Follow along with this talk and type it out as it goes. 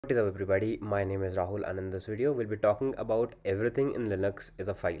What is up everybody, my name is Rahul and in this video we'll be talking about everything in Linux is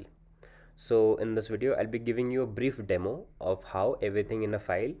a file. So in this video I'll be giving you a brief demo of how everything in a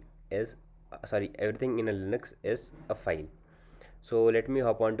file is everything in a Linux is a file. So let me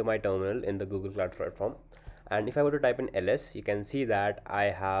hop onto my terminal in the Google Cloud platform, and if I were to type in ls, you can see that I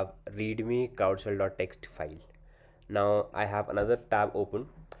have readme cloudshell.txt file. Now I have another tab open.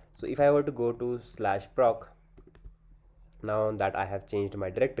 So if I were to go to /proc, now that I have changed my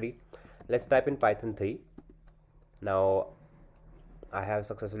directory, let's type in python 3. Now I have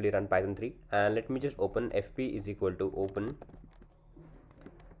successfully run python 3, and let me just open fp is equal to open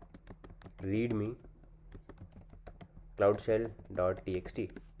readme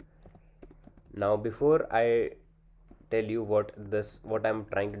cloudshell.txt. Now before I tell you what I'm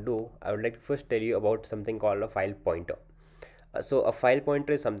trying to do, I would like to first tell you about something called a file pointer. So a file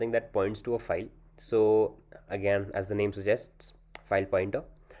pointer is something that points to a file. So again, as the name suggests, file pointer.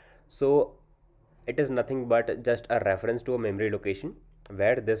 So it is nothing but just a reference to a memory location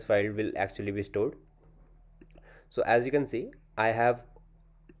where this file will actually be stored. So as you can see, I have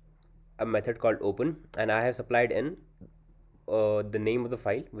a method called open, and I have supplied in the name of the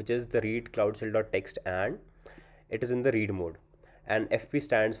file, which is the read cloudshell.txt, and it is in the read mode, and fp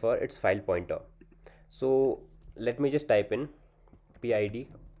stands for its file pointer. So let me just type in PID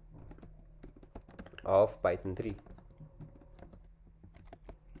of python 3.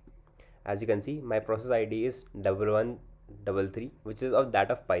 As you can see, my process ID is 1133, which is of that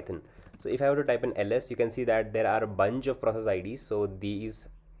of Python. So if I were to type in ls, you can see that there are a bunch of process IDs. So these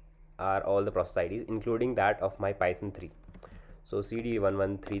are all the process IDs, including that of my python 3. So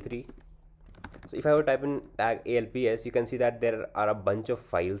cd1133. So if I were to type in tag alps, you can see that there are a bunch of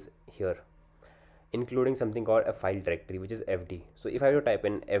files here, including something called a file directory, which is fd. So if I were to type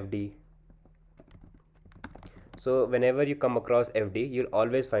in fd, so whenever you come across fd, you'll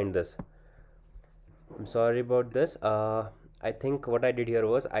always find this. I'm sorry about this. I think what I did here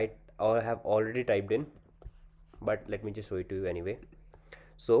was I have already typed in, but let me just show it to you anyway.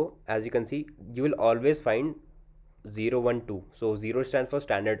 So as you can see, you will always find 0 1 2. So 0 stands for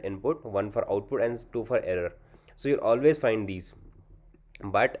standard input, 1 for output, and 2 for error. So you'll always find these.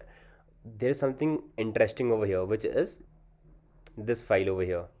 But there is something interesting over here, which is this file over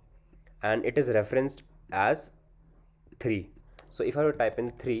here, and it is referenced as 3. So if I were to type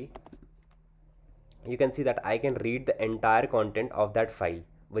in 3, you can see that I can read the entire content of that file,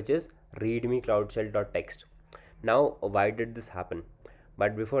 which is readme cloudshell.txt. Now why did this happen?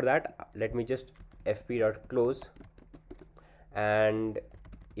 But before that, let me just fp.close, and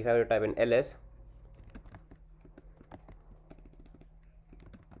if I were to type in ls,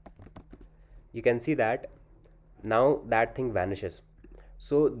 you can see that now that thing vanishes.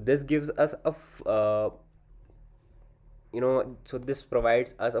 So this gives us a so this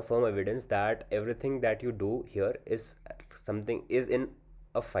provides us a firm evidence that everything that you do here is in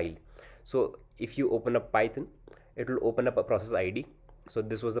a file. So if you open up Python, it will open up a process ID. So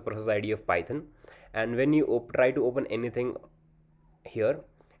this was the process ID of Python, and when you try to open anything here,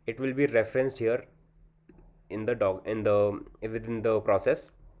 it will be referenced here in the within the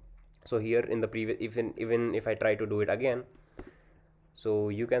process. So here in the previous, even if I try to do it again, so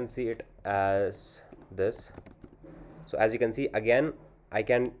you can see it as this. So as you can see, again I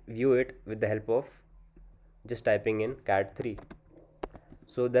can view it with the help of just typing in cat3.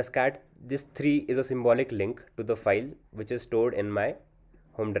 So this 3 is a symbolic link to the file which is stored in my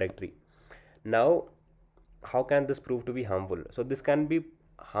home directory. Now how can this prove to be harmful? So this can be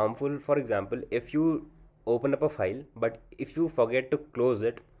harmful, for example, if you open up a file, but if you forget to close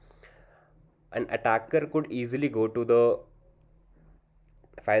it, an attacker could easily go to the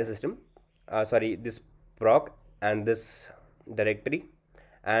file system, this proc and this directory,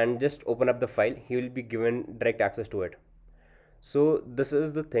 and just open up the file. He will be given direct access to it. So this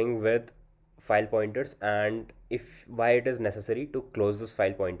is the thing with file pointers, and why it is necessary to close those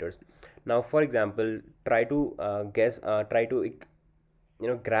file pointers. Now for example, try to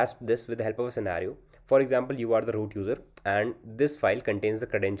grasp this with the help of a scenario. For example, you are the root user, and this file contains the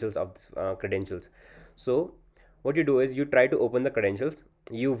credentials of this credentials. So what you do is you try to open the credentials,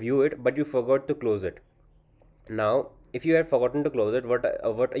 you view it, but you forgot to close it. Now if you had forgotten to close it, what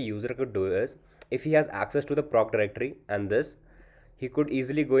a user could do is, if he has access to the proc directory and this, he could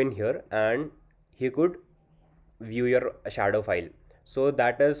easily go in here and he could view your shadow file. So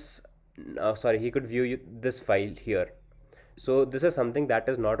that is he could view this file here. So this is something that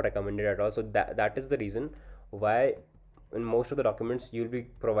is not recommended at all. So that is the reason why in most of the documents you'll be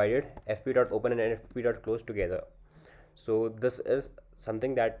provided fp.open and fp.close together. So this is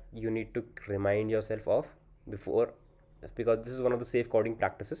something that you need to remind yourself of before because this is one of the safe coding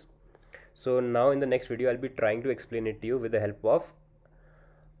practices. So now in the next video, I'll be trying to explain it to you with the help of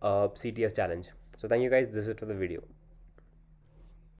CTF challenge. So thank you guys. This is it for the video.